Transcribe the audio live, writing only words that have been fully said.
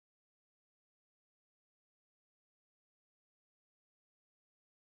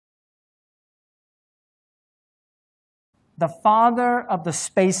the father of the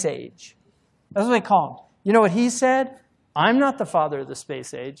space age. That's what they call him. You know what he said? I'm not the father of the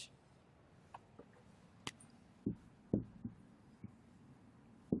space age.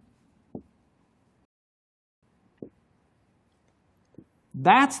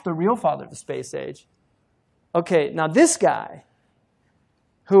 That's the real father of the space age. Okay, now this guy,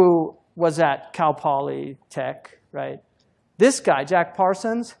 who was at Cal Poly Tech, right? This guy, Jack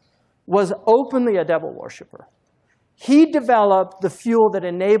Parsons, was openly a devil worshiper. He developed the fuel that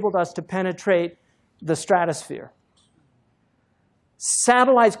enabled us to penetrate the stratosphere.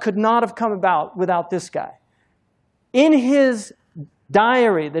 Satellites could not have come about without this guy. In his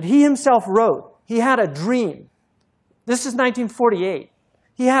diary that he himself wrote, he had a dream. This is 1948.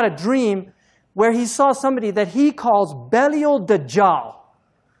 He had a dream where he saw somebody that he calls Belial Dajjal.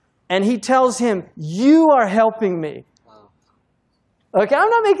 And he tells him, you are helping me. Okay, I'm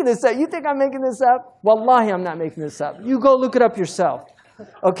not making this up. You think I'm making this up? Wallahi, I'm not making this up. You go look it up yourself.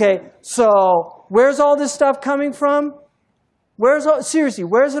 Okay, so where's all this stuff coming from? Seriously,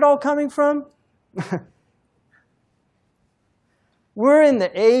 where's it all coming from? We're in the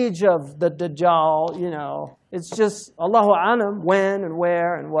age of the Dajjal, you know. It's just Allahu A'lam, when and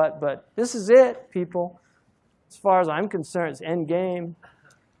where and what. But this is it, people. As far as I'm concerned, it's end game.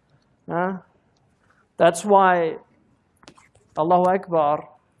 Huh? That's why Allahu Akbar,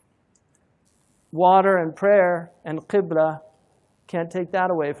 water and prayer and Qibla can't take that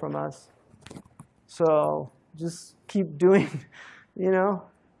away from us. So just keep doing, you know.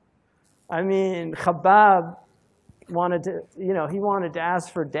 I mean, Khabbab wanted to, you know, he wanted to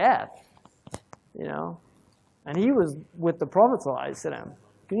ask for death, you know. And he was with the Prophet ﷺ.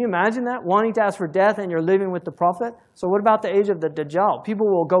 Can you imagine that? Wanting to ask for death and you're living with the Prophet? So what about the age of the Dajjal? People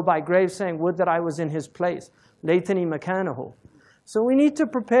will go by graves saying, would that I was in his place. Laytani makanahu. So we need to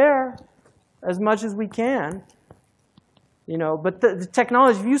prepare as much as we can. You know, but the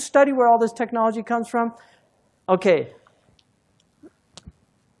technology, if you study where all this technology comes from, okay,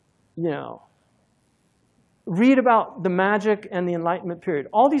 you know, read about the magic and the Enlightenment period.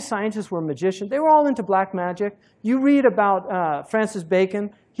 All these scientists were magicians. They were all into black magic. You read about Francis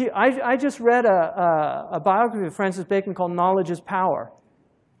Bacon. I just read a biography of Francis Bacon called Knowledge is Power,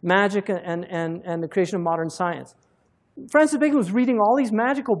 Magic and the Creation of Modern Science. Francis Bacon was reading all these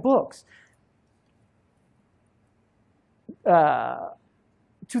magical books.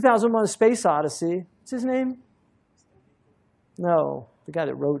 2001: A Space Odyssey. What's his name? No, the guy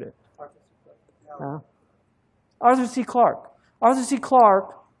that wrote it. Arthur C. Clarke. Arthur C.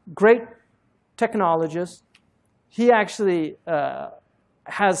 Clarke, great technologist. He actually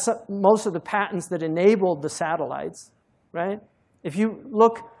has most of the patents that enabled the satellites, right? If you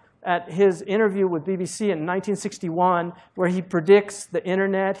look at his interview with BBC in 1961, where he predicts the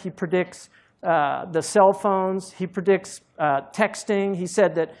internet, he predicts the cell phones, he predicts texting. He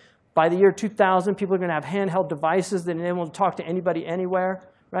said that by the year 2000, people are going to have handheld devices that enable them to talk to anybody anywhere,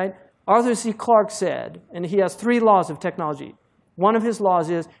 right? Arthur C. Clarke said, and he has 3 laws of technology. One of his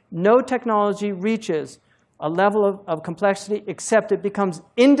laws is no technology reaches a level of complexity except it becomes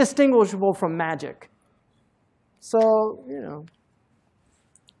indistinguishable from magic. So, you know,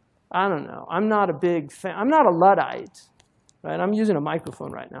 I don't know. I'm not a big fan. I'm not a Luddite, right? I'm using a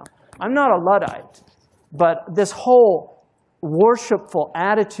microphone right now. I'm not a Luddite. But this whole worshipful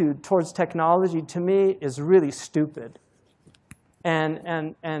attitude towards technology, to me, is really stupid.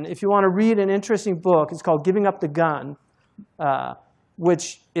 And if you want to read an interesting book, it's called Giving Up the Gun,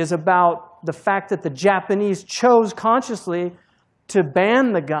 which is about the fact that the Japanese chose consciously to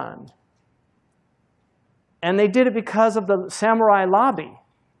ban the gun. And they did it because of the samurai lobby.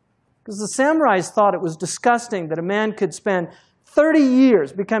 Because the samurais thought it was disgusting that a man could spend 30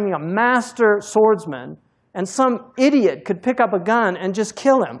 years becoming a master swordsman, and some idiot could pick up a gun and just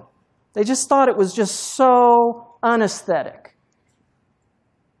kill him. They just thought it was just so unaesthetic.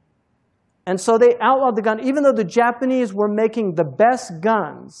 And so they outlawed the gun, even though the Japanese were making the best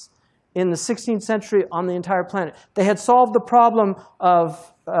guns in the 16th century on the entire planet. They had solved the problem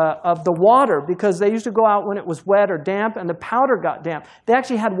of the water, because they used to go out when it was wet or damp, and the powder got damp. They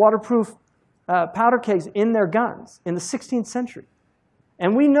actually had waterproof powder kegs in their guns in the 16th century.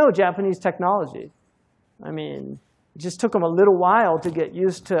 And we know Japanese technology. I mean, it just took them a little while to get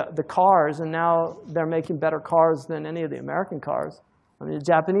used to the cars, and now they're making better cars than any of the American cars. I mean, the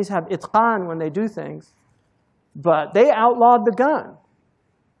Japanese have itqan when they do things, but they outlawed the gun.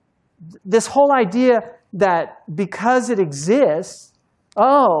 This whole idea that because it exists,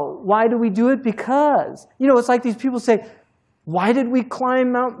 oh, why do we do it? Because. You know, it's like these people say, why did we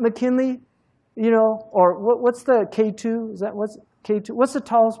climb Mount McKinley? You know, or what's the K2? Is that what's K2? What's the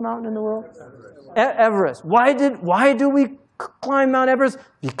tallest mountain in the world? Everest. Why do we climb Mount Everest?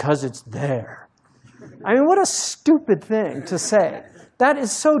 Because it's there. I mean, what a stupid thing to say. That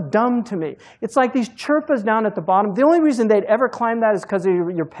is so dumb to me. It's like these Sherpas down at the bottom. The only reason they'd ever climb that is because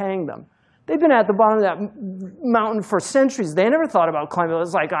you're paying them. They've been at the bottom of that mountain for centuries. They never thought about climbing. It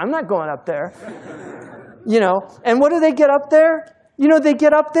was like, I'm not going up there. You know, and what do they get up there? You know, they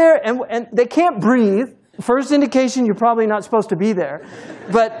get up there and they can't breathe. First indication you're probably not supposed to be there.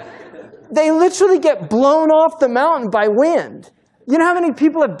 But they literally get blown off the mountain by wind. You know how many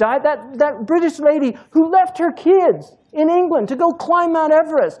people have died? That British lady who left her kids in England to go climb Mount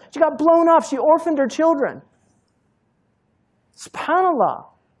Everest. She got blown off. She orphaned her children. SubhanAllah.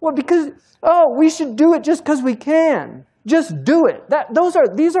 Well, because, oh, we should do it just because we can. Just do it.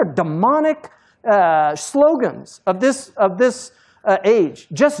 These are demonic slogans of this age.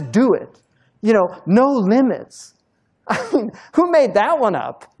 Just do it. You know, no limits. I mean, who made that one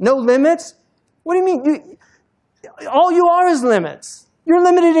up? No limits? What do you mean? All you are is limits. You're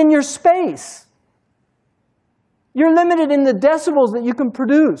limited in your space. You're limited in the decibels that you can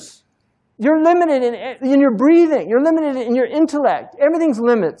produce. You're limited in your breathing. You're limited in your intellect. Everything's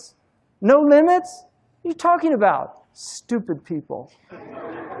limits. No limits? What are you talking about? Stupid people.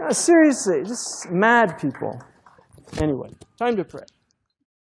 Seriously, just mad people. Anyway, time to pray.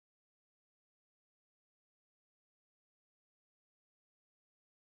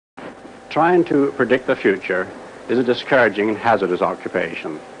 Trying to predict the future is a discouraging and hazardous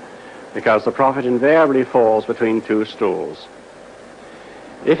occupation, because the prophet invariably falls between two stools.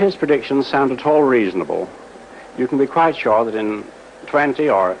 If his predictions sound at all reasonable, you can be quite sure that in 20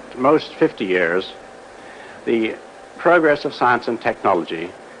 or at most 50 years, the progress of science and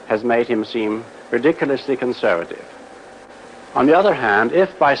technology has made him seem ridiculously conservative. On the other hand,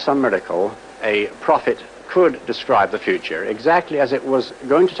 if by some miracle a prophet could describe the future exactly as it was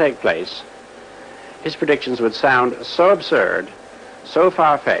going to take place, his predictions would sound so absurd, so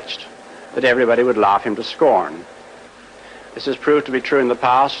far-fetched, that everybody would laugh him to scorn. This has proved to be true in the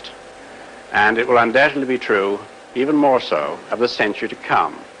past, and it will undoubtedly be true, even more so, of the century to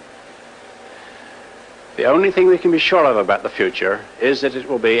come. The only thing we can be sure of about the future is that it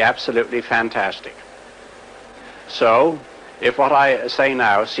will be absolutely fantastic. So, if what I say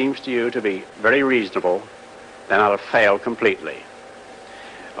now seems to you to be very reasonable, then I'll have failed completely.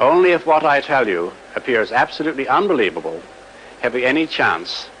 Only if what I tell you appears absolutely unbelievable have we any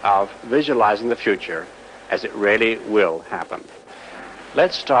chance of visualizing the future as it really will happen.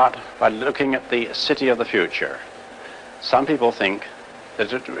 Let's start by looking at the city of the future. Some people think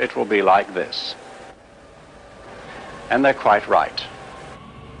that it will be like this. And they're quite right.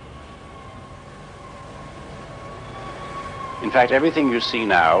 In fact, everything you see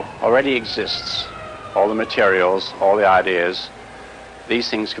now already exists. All the materials, all the ideas, these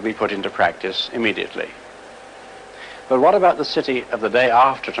things could be put into practice immediately. But what about the city of the day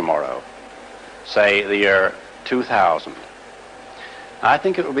after tomorrow? Say the year 2000. I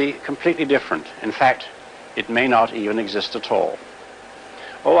think it will be completely different. In fact, it may not even exist at all.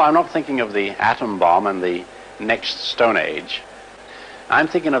 Oh, I'm not thinking of the atom bomb and the next Stone Age. I'm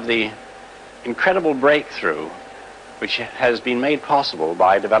thinking of the incredible breakthrough which has been made possible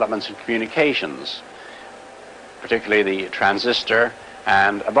by developments in communications, particularly the transistor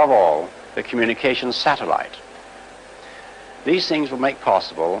and, above all, the communications satellite. These things will make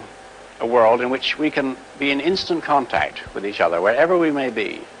possible a world in which we can be in instant contact with each other, wherever we may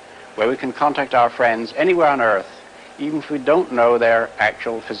be, where we can contact our friends anywhere on Earth, even if we don't know their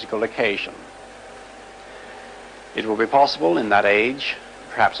actual physical location. It will be possible in that age,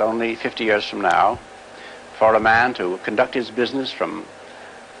 perhaps only 50 years from now, for a man to conduct his business from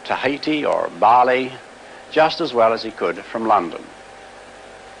Tahiti or Bali just as well as he could from London.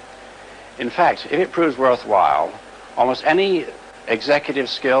 In fact, if it proves worthwhile, almost any executive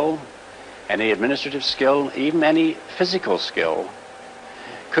skill, any administrative skill, even any physical skill,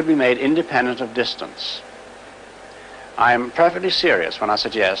 could be made independent of distance. I am perfectly serious when I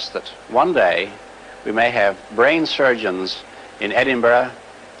suggest that one day we may have brain surgeons in Edinburgh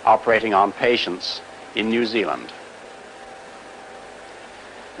operating on patients in New Zealand.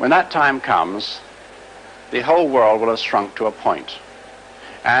 When that time comes, the whole world will have shrunk to a point,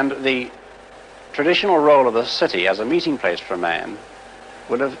 and the traditional role of the city as a meeting place for man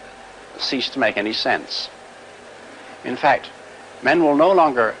will have ceased to make any sense. In fact, men will no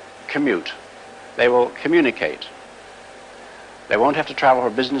longer commute, they will communicate. They won't have to travel for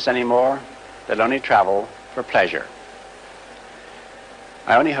business anymore, they'll only travel for pleasure.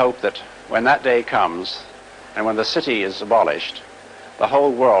 I only hope that when that day comes, and when the city is abolished, the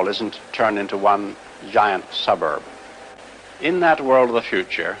whole world isn't turned into one giant suburb. In that world of the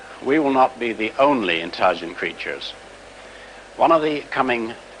future, we will not be the only intelligent creatures. One of the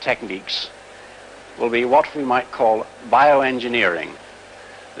coming techniques will be what we might call bioengineering,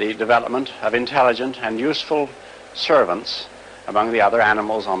 the development of intelligent and useful servants among the other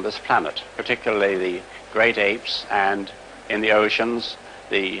animals on this planet, particularly the great apes and in the oceans,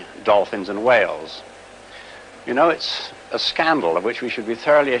 the dolphins and whales. You know, it's a scandal of which we should be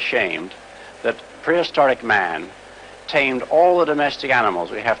thoroughly ashamed that prehistoric man tamed all the domestic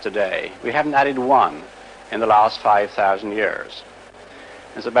animals we have today. We haven't added one in the last 5,000 years.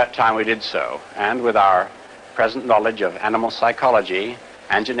 It's about time we did so, and with our present knowledge of animal psychology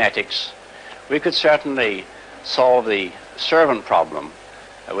and genetics, we could certainly solve the servant problem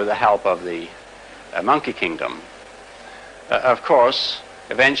with the help of the monkey kingdom. Of course,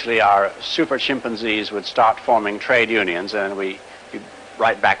 eventually our super chimpanzees would start forming trade unions, and we'd be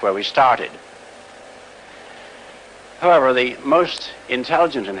right back where we started. However, the most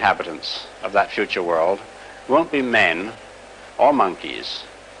intelligent inhabitants of that future world won't be men or monkeys.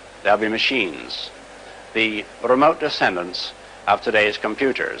 They'll be machines, the remote descendants of today's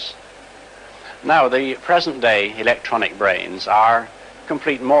computers. Now, the present-day electronic brains are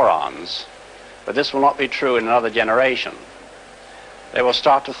complete morons, but this will not be true in another generation. They will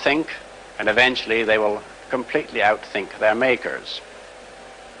start to think, and eventually they will completely outthink their makers.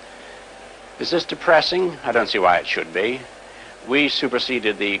 Is this depressing? I don't see why it should be. We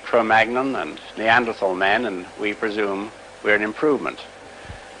superseded the Cro-Magnon and Neanderthal men, and we presume we're an improvement.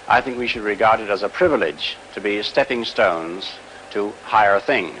 I think we should regard it as a privilege to be stepping stones to higher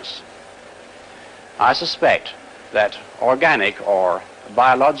things. I suspect that organic or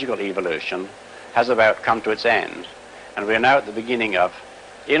biological evolution has about come to its end, and we are now at the beginning of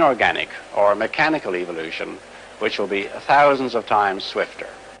inorganic or mechanical evolution, which will be thousands of times swifter.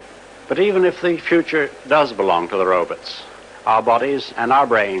 But even if the future does belong to the robots, our bodies and our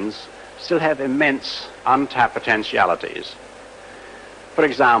brains still have immense untapped potentialities. For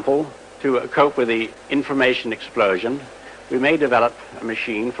example, to cope with the information explosion, we may develop a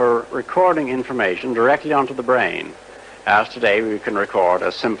machine for recording information directly onto the brain, as today we can record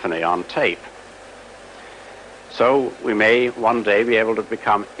a symphony on tape. So we may one day be able to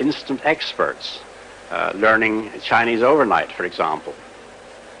become instant experts, learning Chinese overnight, for example.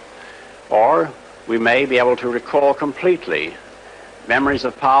 Or we may be able to recall completely memories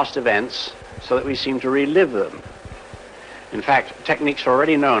of past events so that we seem to relive them. In fact, techniques are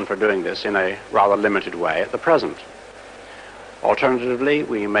already known for doing this in a rather limited way at the present. Alternatively,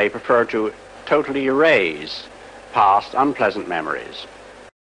 we may prefer to totally erase past unpleasant memories.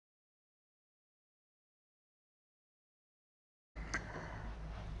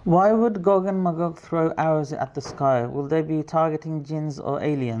 Why would Gog and Magog throw arrows at the sky? Will they be targeting jinns or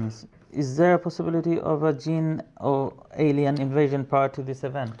aliens? Is there a possibility of a jinn or alien invasion prior to this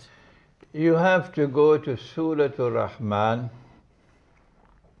event? You have to go to Surah Ar-Rahman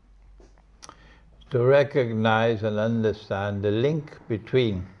to recognize and understand the link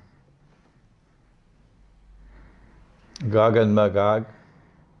between Gog and Magog,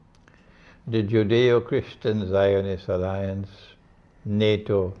 the Judeo-Christian Zionist Alliance,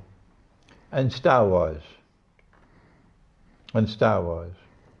 NATO, and Star Wars.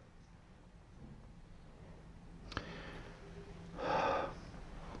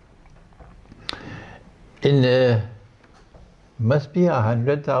 Must be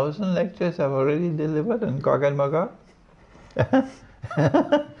 100,000 lectures I've already delivered on Gog and Magog.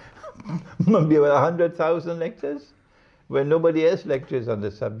 Must be about 100,000 lectures, where nobody else lectures on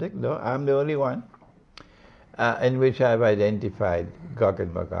the subject. No, I'm the only one, in which I've identified Gog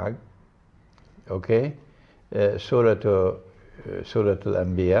and Magog. Okay, Surah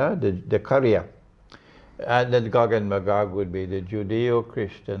Al-Anbiya, the Qarya. And that Gog and Magog would be the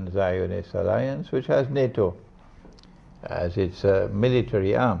Judeo-Christian Zionist Alliance, which has NATO as its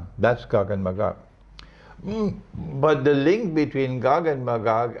military arm. That's Gog and Magog. But the link between Gog and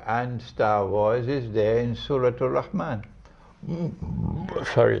Magog and Star Wars is there in Surah Ar-Rahman.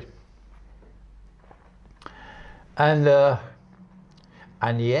 Sorry. And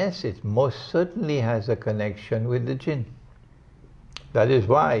yes, it most certainly has a connection with the jinn. That is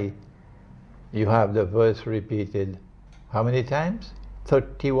why you have the verse repeated how many times?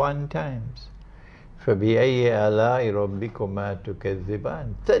 31 times. فَبِأَيِّ آلَاءِ رَبِّكُمَا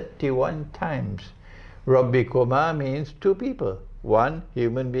تُكَذِّبَانِ 31 times. Rabbikuma means two people. One,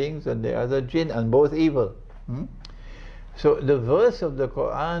 human beings, and the other jinn, and both evil. So the verse of the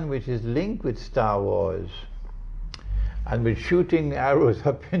Quran which is linked with Star Wars and with shooting arrows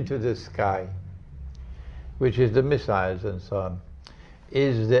up into the sky, which is the missiles and so on,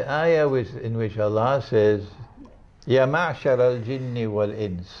 is the ayah in which Allah says, Ya ma'shar al-jinni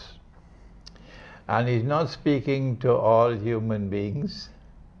wal-ins. And he's not speaking to all human beings,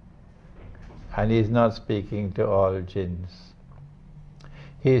 and he's not speaking to all jinns.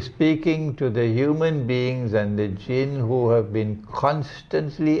 He's speaking to the human beings and the jinn who have been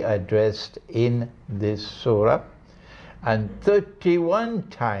constantly addressed in this surah. And 31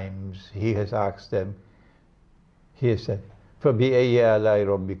 times he has asked them, he has said, فَبِأَيِّ آلَاءِ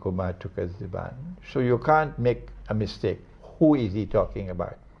رَبِّكُمَا تُكَذِّبَانِ. So you can't make a mistake. Who is he talking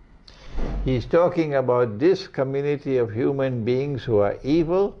about? He's talking about this community of human beings who are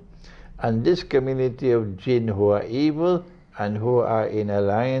evil, and this community of jinn who are evil and who are in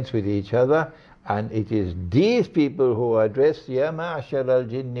alliance with each other. And it is these people who are addressed, يَا مَعْشَرَ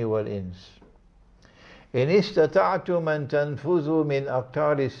الْجِنِّ وَالْإِنسِ إِنِ اسْتَطَعْتُمْ أَن تَنْفُذُوا مِنْ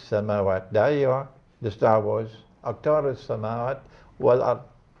أَقْطَارِ السَّمَاوَاتِ. There you are, the Star Wars. أَقْطَارِ السَّمَاوَاتِ وَالْأَرْضِ.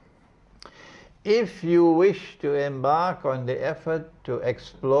 If you wish to embark on the effort to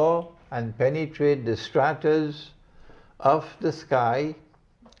explore and penetrate the stratas of the sky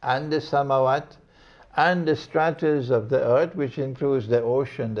and the samawat and the stratas of the earth, which includes the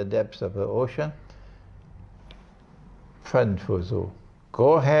ocean, the depths of the ocean, فَانْفُذُوا.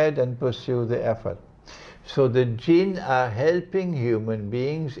 Go ahead and pursue the effort. So the jinn are helping human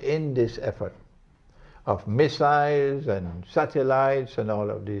beings in this effort of missiles and satellites and all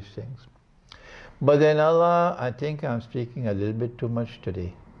of these things. But then Allah, I think I'm speaking a little bit too much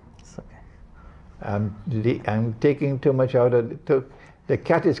today. It's okay. I'm taking too much out of the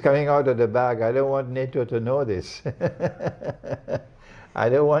cat is coming out of the bag. I don't want NATO to know this. I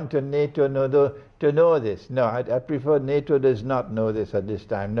don't want NATO to know this. No, I prefer NATO does not know this at this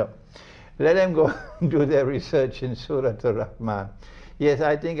time. No. Let them go do their research in Surah Ar-Rahman. Yes,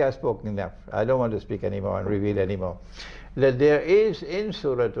 I think I've spoken enough. I don't want to speak anymore and reveal anymore. That there is in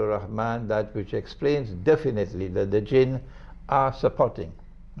Surah Ar-Rahman that which explains definitely that the jinn are supporting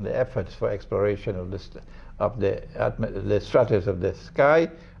the efforts for exploration of the stratas of the sky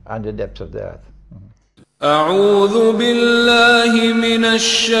and the depths of the earth. أعوذ بالله من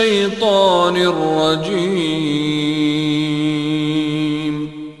الشيطان الرجيم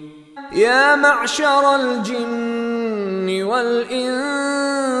يا معشر الجن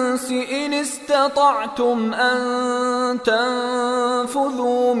والإنس إن استطعتم أن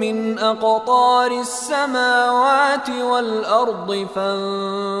تنفذوا من أقطار السماوات والأرض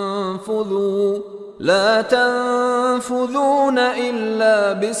فانفذوا لا تنفذون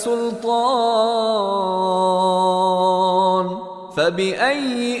إلا بسلطان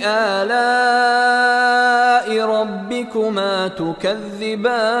فبأي آلاء ربكما تكذبان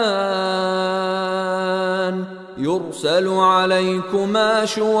يرسل عليكما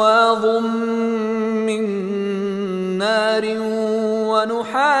شواظ من نار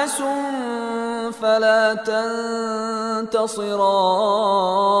ونحاس فلا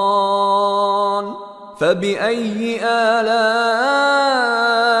تنتصران فبأي آلاء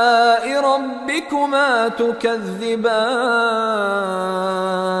ربكما تكذبان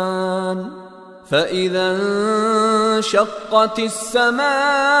فإذا انشقت السماء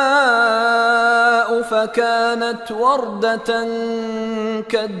فكانت وردة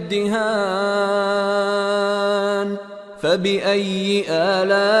كالدهان فبأي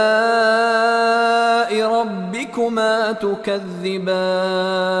آلاء ربكما تكذبان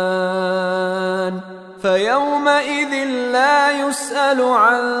فيومئذ لا يسأل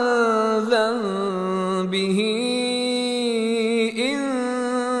عن ذنبه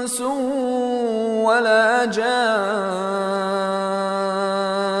إنس ولا جان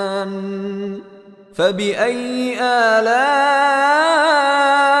فبأي آلاء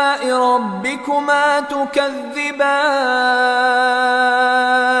ربكما تكذبان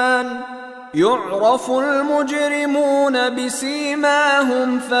يعرف المجرمون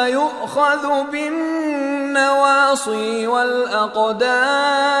بسيماهم فيؤخذ بالنواصي والأقدام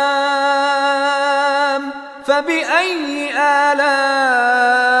فبأي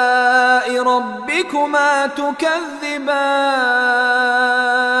آلاء ربكما تكذبان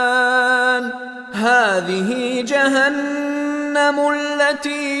هذه جهنم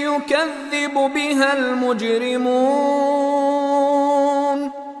التي يكذب بها المجرمون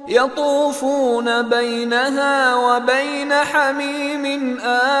يطوفون بينها وبين حميم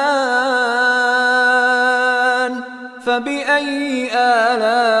آن فبأي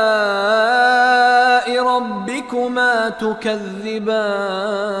آلاء ربكما تكذبان